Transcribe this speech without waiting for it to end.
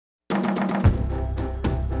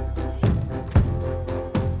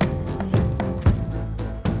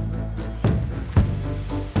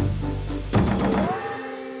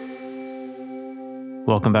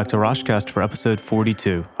Welcome back to Roshcast for episode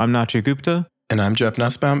 42. I'm Nachi Gupta. And I'm Jeff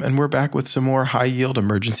Nussbaum, and we're back with some more high-yield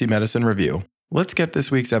emergency medicine review. Let's get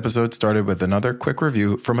this week's episode started with another quick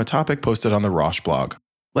review from a topic posted on the Rosh blog.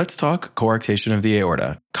 Let's talk coarctation of the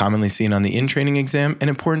aorta, commonly seen on the in-training exam and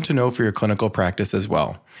important to know for your clinical practice as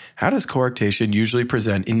well. How does coarctation usually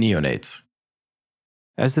present in neonates?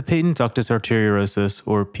 As the patent ductus arteriosus,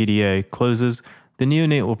 or PDA, closes, the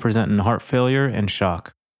neonate will present in heart failure and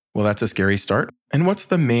shock. Well, that's a scary start. And what's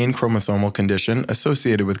the main chromosomal condition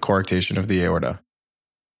associated with coarctation of the aorta?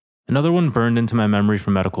 Another one burned into my memory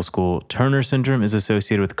from medical school, Turner syndrome is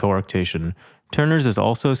associated with coarctation. Turner's is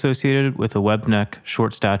also associated with a webbed neck,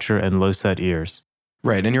 short stature, and low-set ears.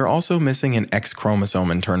 Right, and you're also missing an X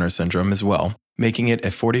chromosome in Turner syndrome as well, making it a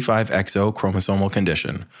 45XO chromosomal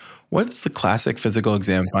condition. What's the classic physical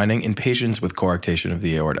exam finding in patients with coarctation of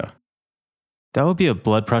the aorta? That would be a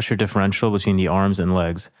blood pressure differential between the arms and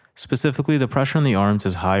legs. Specifically, the pressure on the arms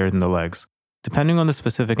is higher than the legs. Depending on the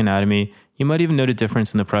specific anatomy, you might even note a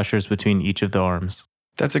difference in the pressures between each of the arms.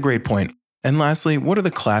 That's a great point. And lastly, what are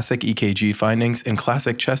the classic EKG findings and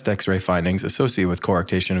classic chest X-ray findings associated with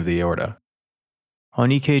coarctation of the aorta? On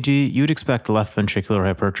EKG, you'd expect left ventricular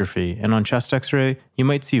hypertrophy, and on chest X-ray, you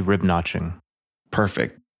might see rib notching.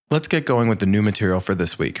 Perfect. Let's get going with the new material for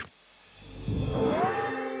this week.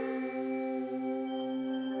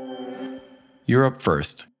 You're up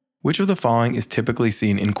first. Which of the following is typically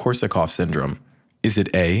seen in Korsakoff syndrome? Is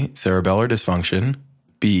it A, cerebellar dysfunction,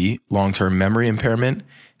 B, long-term memory impairment,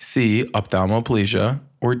 C, ophthalmoplegia,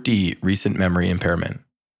 or D, recent memory impairment?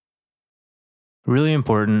 Really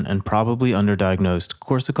important and probably underdiagnosed,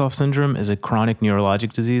 Korsakoff syndrome is a chronic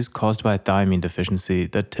neurologic disease caused by a thiamine deficiency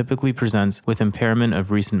that typically presents with impairment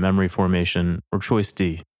of recent memory formation, or choice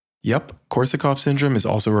D. Yep, Korsakoff syndrome is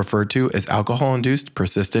also referred to as alcohol-induced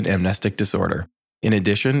persistent amnestic disorder. In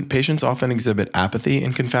addition, patients often exhibit apathy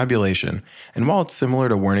and confabulation, and while it's similar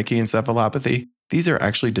to Wernicke encephalopathy, these are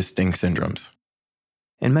actually distinct syndromes.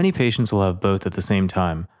 And many patients will have both at the same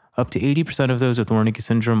time. Up to 80% of those with Wernicke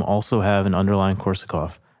syndrome also have an underlying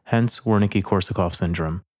Korsakoff, hence Wernicke-Korsakoff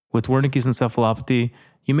syndrome. With Wernicke's encephalopathy,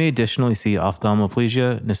 you may additionally see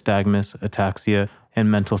ophthalmoplegia, nystagmus, ataxia,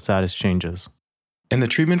 and mental status changes. And the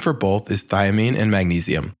treatment for both is thiamine and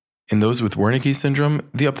magnesium. In those with Wernicke syndrome,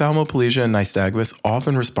 the ophthalmoplegia and nystagmus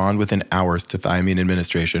often respond within hours to thiamine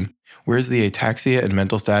administration, whereas the ataxia and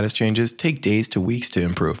mental status changes take days to weeks to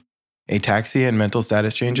improve. Ataxia and mental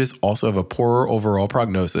status changes also have a poorer overall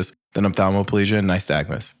prognosis than ophthalmoplegia and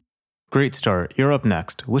nystagmus. Great start. You're up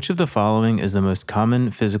next. Which of the following is the most common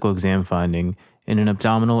physical exam finding in an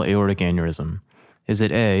abdominal aortic aneurysm? Is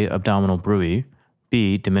it A, abdominal bruit,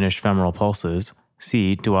 B, diminished femoral pulses,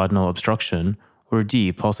 C, duodenal obstruction, or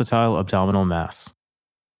D, pulsatile abdominal mass?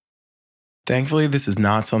 Thankfully, this is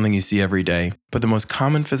not something you see every day, but the most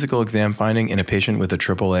common physical exam finding in a patient with a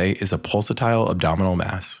AAA is a pulsatile abdominal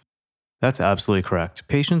mass. That's absolutely correct.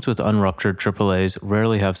 Patients with unruptured AAAs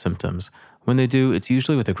rarely have symptoms. When they do, it's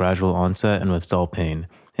usually with a gradual onset and with dull pain.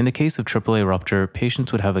 In the case of AAA rupture,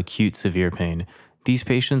 patients would have acute severe pain. These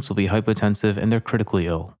patients will be hypotensive and they're critically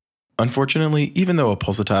ill. Unfortunately, even though a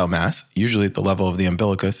pulsatile mass, usually at the level of the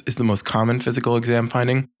umbilicus, is the most common physical exam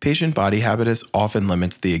finding, patient body habitus often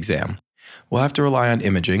limits the exam. We'll have to rely on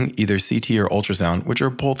imaging, either CT or ultrasound, which are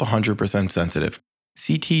both 100% sensitive.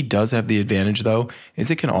 CT does have the advantage, though, as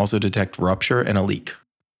it can also detect rupture and a leak.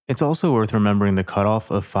 It's also worth remembering the cutoff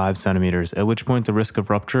of 5 centimeters, at which point the risk of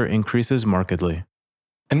rupture increases markedly.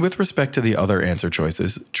 And with respect to the other answer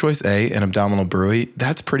choices, choice A, an abdominal bruit,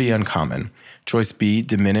 that's pretty uncommon. Choice B,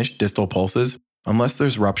 diminished distal pulses. Unless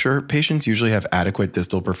there's rupture, patients usually have adequate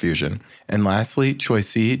distal perfusion. And lastly, choice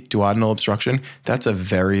C, duodenal obstruction, that's a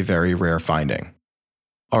very, very rare finding.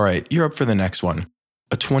 All right, you're up for the next one.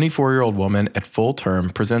 A 24-year-old woman at full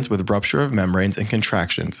term presents with rupture of membranes and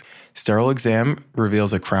contractions. Sterile exam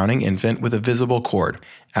reveals a crowning infant with a visible cord.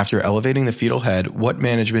 After elevating the fetal head, what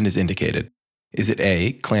management is indicated? Is it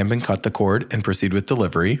A, clamp and cut the cord and proceed with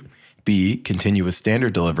delivery, B, continue with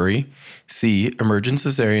standard delivery, C, emergent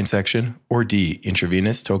cesarean section, or D,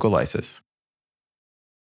 intravenous tocolysis?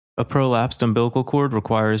 A prolapsed umbilical cord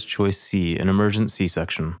requires choice C, an emergent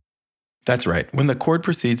C-section. That's right. When the cord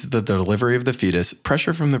precedes the delivery of the fetus,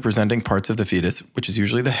 pressure from the presenting parts of the fetus, which is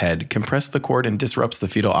usually the head, compress the cord and disrupts the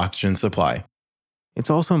fetal oxygen supply. It's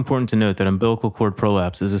also important to note that umbilical cord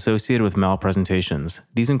prolapse is associated with malpresentations.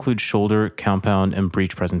 These include shoulder, compound, and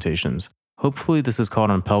breech presentations. Hopefully this is caught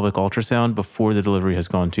on pelvic ultrasound before the delivery has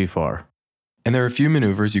gone too far. And there are a few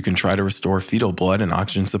maneuvers you can try to restore fetal blood and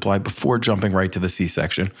oxygen supply before jumping right to the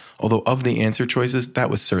C-section, although of the answer choices, that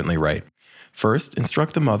was certainly right. First,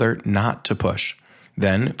 instruct the mother not to push.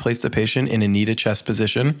 Then, place the patient in a knee to chest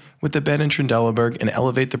position with the bed in Trendelenburg and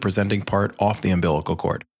elevate the presenting part off the umbilical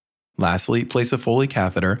cord. Lastly, place a Foley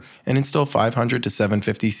catheter and instill 500 to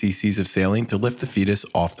 750 cc's of saline to lift the fetus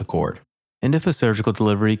off the cord. And if a surgical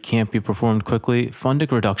delivery can't be performed quickly,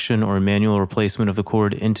 fundic reduction or manual replacement of the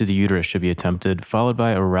cord into the uterus should be attempted, followed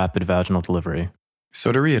by a rapid vaginal delivery.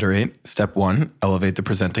 So to reiterate, step 1, elevate the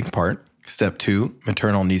presenting part. Step 2,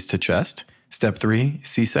 maternal knees to chest. Step 3,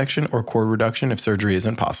 C-section or cord reduction if surgery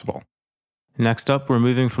isn't possible. Next up, we're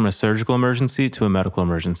moving from a surgical emergency to a medical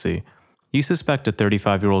emergency. You suspect a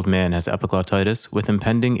 35-year-old man has epiglottitis with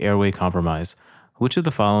impending airway compromise. Which of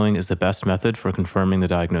the following is the best method for confirming the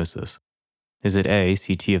diagnosis? Is it A,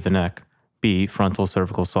 CT of the neck, B, frontal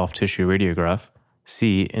cervical soft tissue radiograph,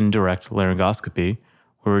 C, indirect laryngoscopy,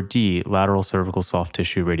 or D, lateral cervical soft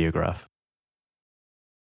tissue radiograph?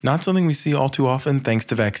 Not something we see all too often thanks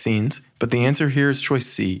to vaccines, but the answer here is choice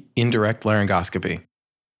C, indirect laryngoscopy.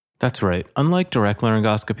 That's right. Unlike direct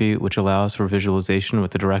laryngoscopy, which allows for visualization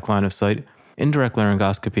with a direct line of sight, indirect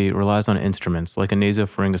laryngoscopy relies on instruments like a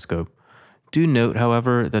nasopharyngoscope. Do note,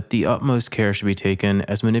 however, that the utmost care should be taken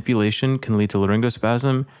as manipulation can lead to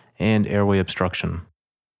laryngospasm and airway obstruction.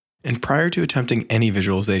 And prior to attempting any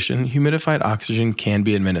visualization, humidified oxygen can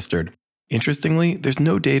be administered. Interestingly, there's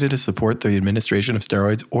no data to support the administration of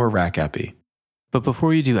steroids or rack epi. But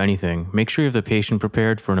before you do anything, make sure you have the patient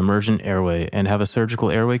prepared for an emergent airway and have a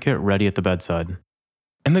surgical airway kit ready at the bedside.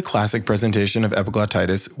 And the classic presentation of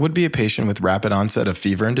epiglottitis would be a patient with rapid onset of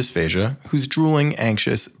fever and dysphagia who's drooling,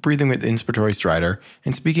 anxious, breathing with inspiratory stridor,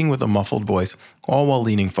 and speaking with a muffled voice, all while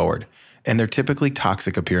leaning forward. And they're typically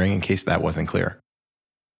toxic appearing in case that wasn't clear.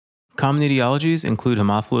 Common etiologies include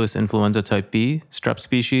Haemophilus influenza type B, strep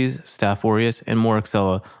species, Staph aureus, and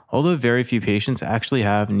Moraxella, although very few patients actually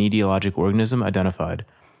have an etiologic organism identified.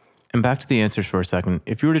 And back to the answers for a second.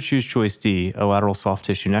 If you were to choose choice D, a lateral soft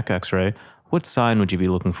tissue neck x-ray, what sign would you be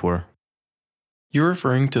looking for? You're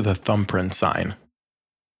referring to the thumbprint sign.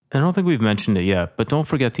 I don't think we've mentioned it yet, but don't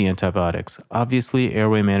forget the antibiotics. Obviously,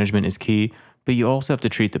 airway management is key, but you also have to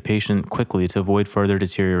treat the patient quickly to avoid further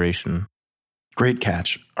deterioration. Great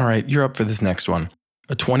catch. All right, you're up for this next one.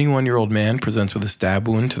 A 21-year-old man presents with a stab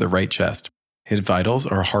wound to the right chest. His vitals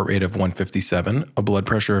are a heart rate of 157, a blood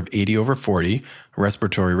pressure of 80/40, a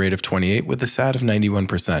respiratory rate of 28 with a SAT of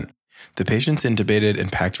 91%. The patient's intubated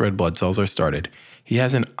and packed red blood cells are started. He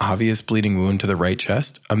has an obvious bleeding wound to the right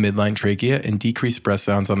chest, a midline trachea, and decreased breath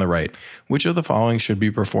sounds on the right. Which of the following should be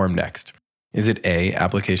performed next? Is it A,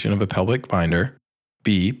 application of a pelvic binder,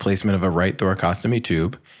 B, placement of a right thoracostomy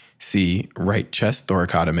tube, C, right chest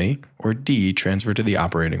thoracotomy, or D, transfer to the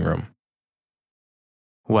operating room?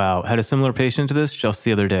 Wow, had a similar patient to this just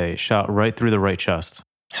the other day, shot right through the right chest.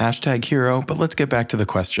 #hero, but let's get back to the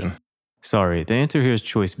question. Sorry, the answer here is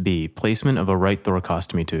choice B, placement of a right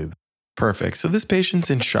thoracostomy tube. Perfect. So this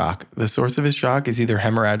patient's in shock. The source of his shock is either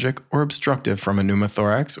hemorrhagic or obstructive from a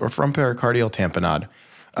pneumothorax or from pericardial tamponade.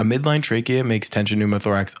 A midline trachea makes tension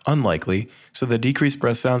pneumothorax unlikely, so the decreased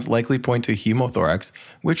breath sounds likely point to hemothorax,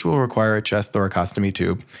 which will require a chest thoracostomy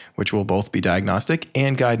tube, which will both be diagnostic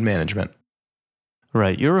and guide management.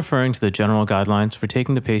 Right, you're referring to the general guidelines for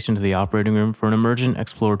taking the patient to the operating room for an emergent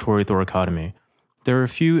exploratory thoracotomy. There are a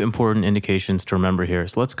few important indications to remember here,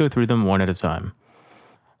 so let's go through them one at a time.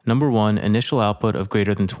 Number 1, initial output of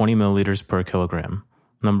greater than 20 milliliters per kilogram.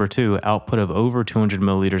 Number 2, output of over 200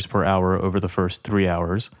 milliliters per hour over the first 3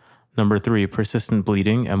 hours. Number 3, persistent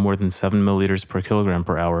bleeding at more than 7 milliliters per kilogram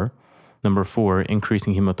per hour. Number 4,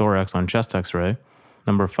 increasing hemothorax on chest x-ray.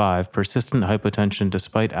 Number 5, persistent hypotension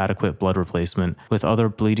despite adequate blood replacement with other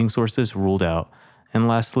bleeding sources ruled out. And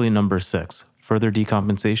lastly, number 6, further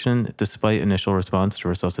decompensation despite initial response to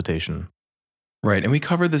resuscitation. Right, and we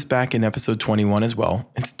covered this back in episode 21 as well.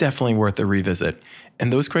 It's definitely worth a revisit.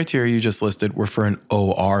 And those criteria you just listed were for an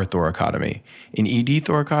OR thoracotomy. In ED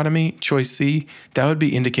thoracotomy, choice C, that would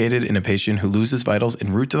be indicated in a patient who loses vitals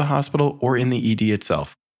en route to the hospital or in the ED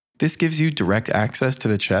itself. This gives you direct access to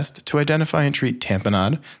the chest to identify and treat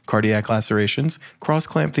tamponade, cardiac lacerations,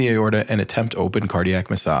 cross-clamp the aorta, and attempt open cardiac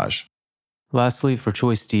massage. Lastly, for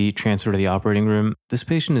choice D, transfer to the operating room, this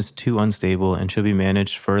patient is too unstable and should be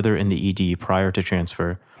managed further in the ED prior to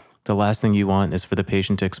transfer. The last thing you want is for the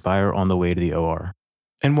patient to expire on the way to the OR.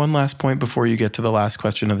 And one last point before you get to the last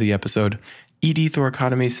question of the episode. ED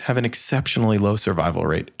thoracotomies have an exceptionally low survival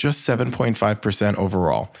rate, just 7.5%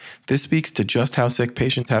 overall. This speaks to just how sick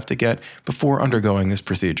patients have to get before undergoing this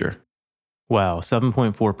procedure. Wow,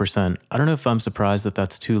 7.4%. I don't know if I'm surprised that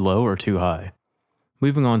that's too low or too high.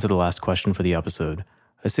 Moving on to the last question for the episode.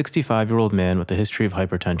 A 65-year-old man with a history of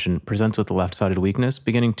hypertension presents with left-sided weakness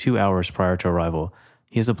beginning 2 hours prior to arrival.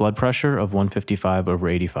 He has a blood pressure of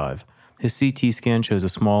 155/85. His CT scan shows a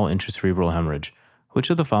small intracerebral hemorrhage.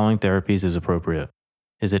 Which of the following therapies is appropriate?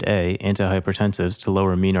 Is it A, antihypertensives to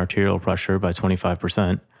lower mean arterial pressure by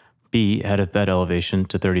 25%, B, head of bed elevation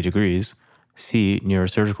to 30 degrees, C,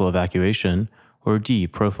 neurosurgical evacuation, or D,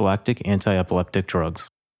 prophylactic anti-epileptic drugs?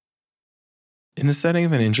 In the setting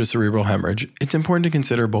of an intracerebral hemorrhage, it's important to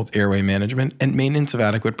consider both airway management and maintenance of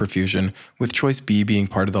adequate perfusion, with choice B being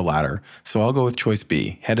part of the latter, so I'll go with choice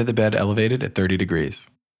B, head of the bed elevated at 30 degrees.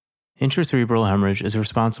 Intracerebral hemorrhage is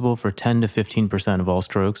responsible for 10 to 15% of all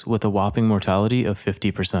strokes, with a whopping mortality of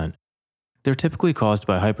 50%. They're typically caused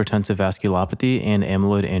by hypertensive vasculopathy and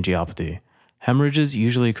amyloid angiopathy. Hemorrhages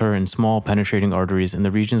usually occur in small penetrating arteries in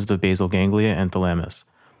the regions of the basal ganglia and thalamus.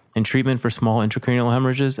 And treatment for small intracranial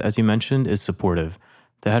hemorrhages, as you mentioned, is supportive.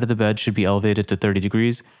 The head of the bed should be elevated to 30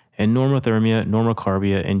 degrees, and normothermia,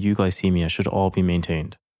 normocarbia, and euglycemia should all be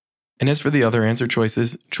maintained. And as for the other answer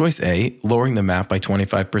choices, choice A, lowering the MAP by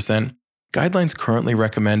 25%, guidelines currently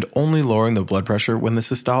recommend only lowering the blood pressure when the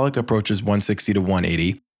systolic approaches 160 to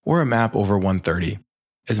 180, or a MAP over 130.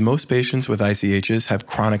 As most patients with ICHs have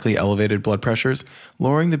chronically elevated blood pressures,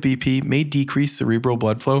 lowering the BP may decrease cerebral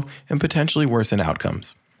blood flow and potentially worsen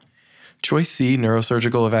outcomes. Choice C,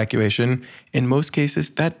 neurosurgical evacuation, in most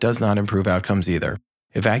cases that does not improve outcomes either.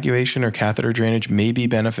 Evacuation or catheter drainage may be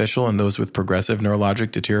beneficial in those with progressive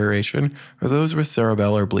neurologic deterioration or those with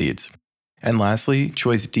cerebellar bleeds. And lastly,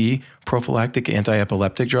 choice D, prophylactic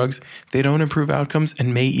anti-epileptic drugs, they don't improve outcomes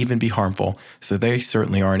and may even be harmful, so they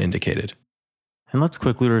certainly aren't indicated. And let's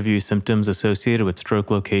quickly review symptoms associated with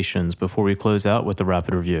stroke locations before we close out with the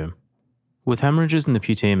rapid review. With hemorrhages in the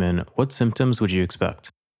putamen, what symptoms would you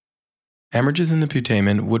expect? Hemorrhages in the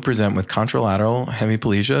putamen would present with contralateral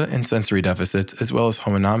hemiplegia and sensory deficits, as well as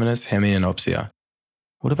homonymous hemianopsia.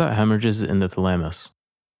 What about hemorrhages in the thalamus?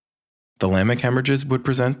 Thalamic hemorrhages would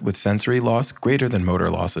present with sensory loss greater than motor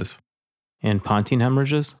losses. And pontine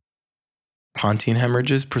hemorrhages? Pontine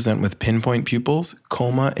hemorrhages present with pinpoint pupils,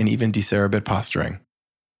 coma, and even decerebral posturing.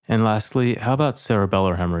 And lastly, how about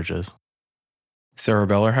cerebellar hemorrhages?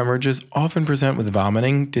 Cerebellar hemorrhages often present with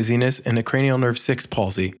vomiting, dizziness, and a cranial nerve 6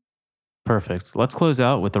 palsy. Perfect. Let's close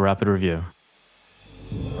out with the rapid review.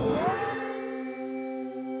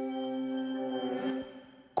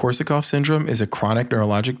 Korsakoff syndrome is a chronic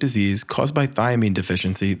neurologic disease caused by thiamine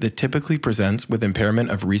deficiency that typically presents with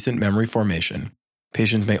impairment of recent memory formation.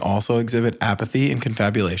 Patients may also exhibit apathy and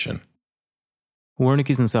confabulation.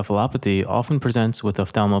 Wernicke's encephalopathy often presents with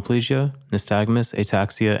ophthalmoplegia, nystagmus,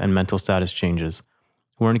 ataxia, and mental status changes.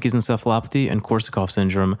 Wernicke's encephalopathy and Korsakoff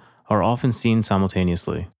syndrome are often seen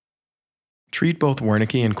simultaneously. Treat both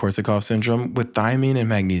Wernicke and Korsakoff syndrome with thiamine and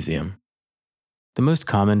magnesium. The most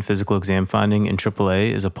common physical exam finding in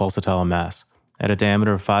AAA is a pulsatile mass. At a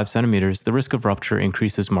diameter of 5 centimeters, the risk of rupture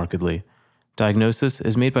increases markedly. Diagnosis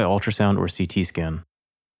is made by ultrasound or CT scan.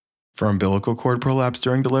 For umbilical cord prolapse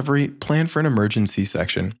during delivery, plan for an emergent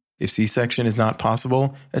C-section. If C-section is not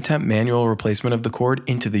possible, attempt manual replacement of the cord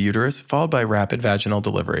into the uterus, followed by rapid vaginal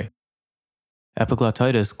delivery.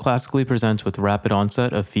 Epiglottitis classically presents with rapid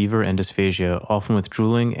onset of fever and dysphagia, often with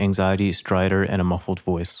drooling, anxiety, stridor, and a muffled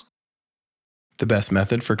voice. The best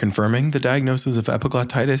method for confirming the diagnosis of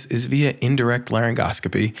epiglottitis is via indirect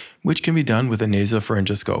laryngoscopy, which can be done with a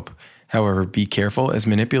nasopharyngoscope. However, be careful as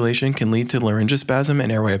manipulation can lead to laryngospasm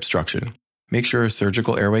and airway obstruction. Make sure a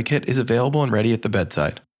surgical airway kit is available and ready at the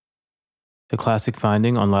bedside. The classic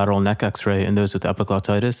finding on lateral neck x-ray in those with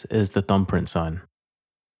epiglottitis is the thumbprint sign.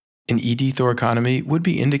 An ED thoracotomy would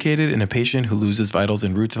be indicated in a patient who loses vitals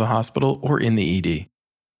en route to the hospital or in the ED.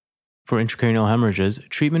 For intracranial hemorrhages,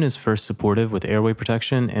 treatment is first supportive with airway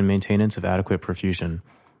protection and maintenance of adequate perfusion.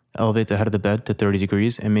 Elevate the head of the bed to 30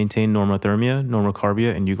 degrees and maintain normothermia,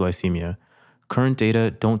 normocarbia, and euglycemia. Current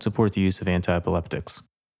data don't support the use of anti-epileptics.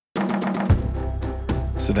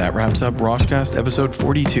 So that wraps up Roshcast episode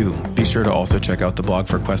 42. Be sure to also check out the blog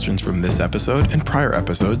for questions from this episode and prior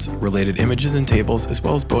episodes, related images and tables, as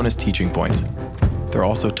well as bonus teaching points. There are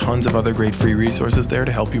also tons of other great free resources there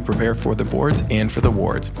to help you prepare for the boards and for the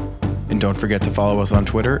wards. And don't forget to follow us on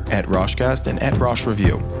Twitter at Roshcast and at Rosh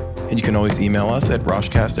Review. And you can always email us at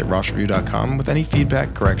roshcast@roshreview.com with any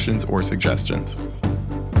feedback, corrections, or suggestions.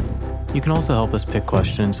 You can also help us pick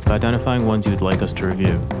questions by identifying ones you would like us to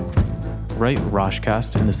review. Write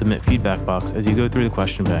Roshcast in the submit feedback box as you go through the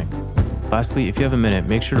question bank. Lastly, if you have a minute,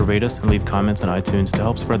 make sure to rate us and leave comments on iTunes to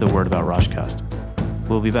help spread the word about Roshcast.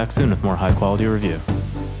 We'll be back soon with more high-quality review.